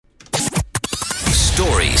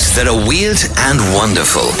Stories that are weird and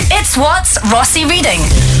wonderful. It's What's Rossi Reading?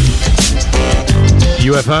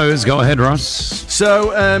 UFOs, go ahead, Ross.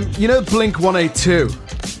 So, you know Blink 182?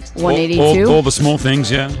 182? All the small things,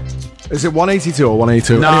 yeah. Is it 182 or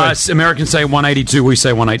 182? No, Anyway. Americans say 182, we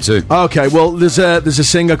say 182. Okay, well, there's a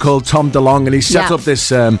singer called Tom DeLonge, and he set up this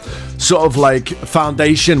sort of like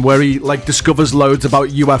foundation where he like discovers loads about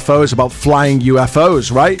UFOs, about flying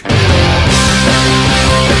UFOs, right?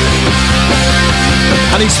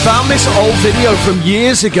 And he's found this old video from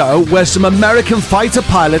years ago where some American fighter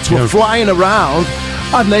pilots were flying around,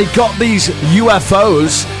 and they got these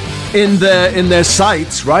UFOs in their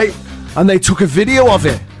sights, right? And they took a video of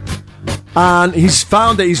it. And he's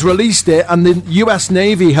found it, he's released it, and the US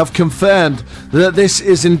Navy have confirmed that this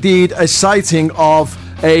is indeed a sighting of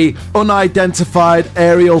a unidentified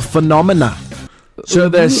aerial phenomena. So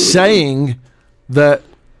they're saying that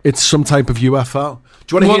it's some type of UFO.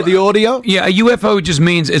 Do you want to hear the audio? Yeah, a UFO just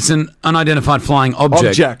means it's an unidentified flying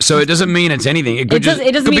object. So it doesn't mean it's anything. It doesn't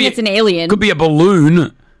mean it's an alien. It could be a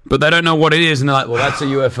balloon, but they don't know what it is, and they're like, well, that's a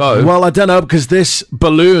UFO. Well, I don't know, because this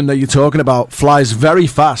balloon that you're talking about flies very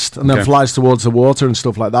fast and then flies towards the water and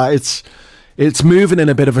stuff like that. It's moving in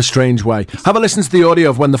a bit of a strange way. Have a listen to the audio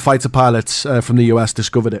of when the fighter pilots from the US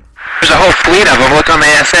discovered it. There's a whole fleet of them. Look on the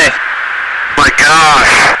ASA. My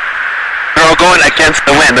gosh. They're all going against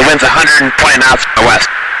the wind. The wind's 120 knots from the west.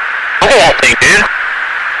 Look at that thing, dude.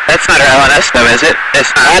 That's not our LNS, though, is it?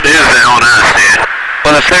 It's not. That is the LNS, dude.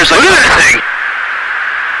 Well, if there's like... Look at that thing.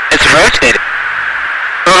 It's rotating.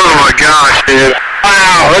 Oh my gosh, dude.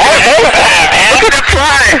 Wow. Look at it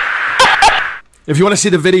fly. If you want to see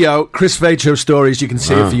the video, Chris Vade Show Stories, you can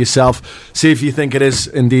see it for yourself. See if you think it is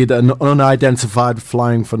indeed an unidentified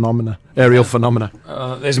flying phenomena, aerial phenomena.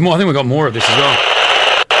 There's more. I think we've got more of this as well.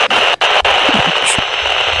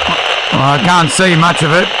 I can't see much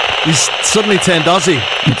of it. He's suddenly turned Aussie.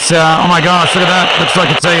 It's oh my gosh, look at that! Looks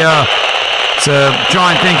like it's a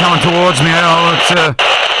giant thing coming towards me.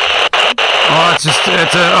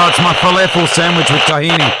 It's my falafel sandwich with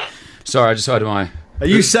tahini. Sorry, I just heard my. Are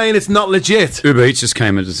you saying it's not legit? Uber Eats just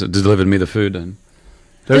came and just delivered me the food. And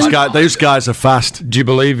those guys are fast. Do you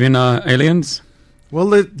believe in aliens? Well,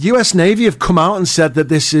 the US Navy have come out and said that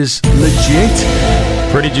this is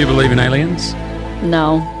legit. Pretty, do you believe in aliens?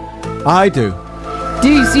 No. I do.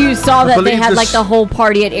 You saw that they had like the whole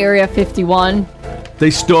party at Area 51? They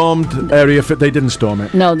stormed Area 51. They didn't storm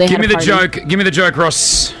it. No, they Give had me a the party. joke. Give me the joke,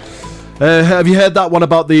 Ross. Have you heard that one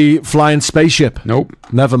about the flying spaceship? Nope.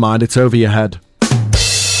 Never mind, it's over your head.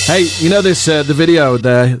 Hey, you know this, the video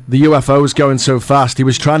there, the UFO was going so fast, he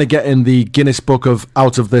was trying to get in the Guinness Book of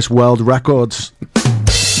Out of This World Records.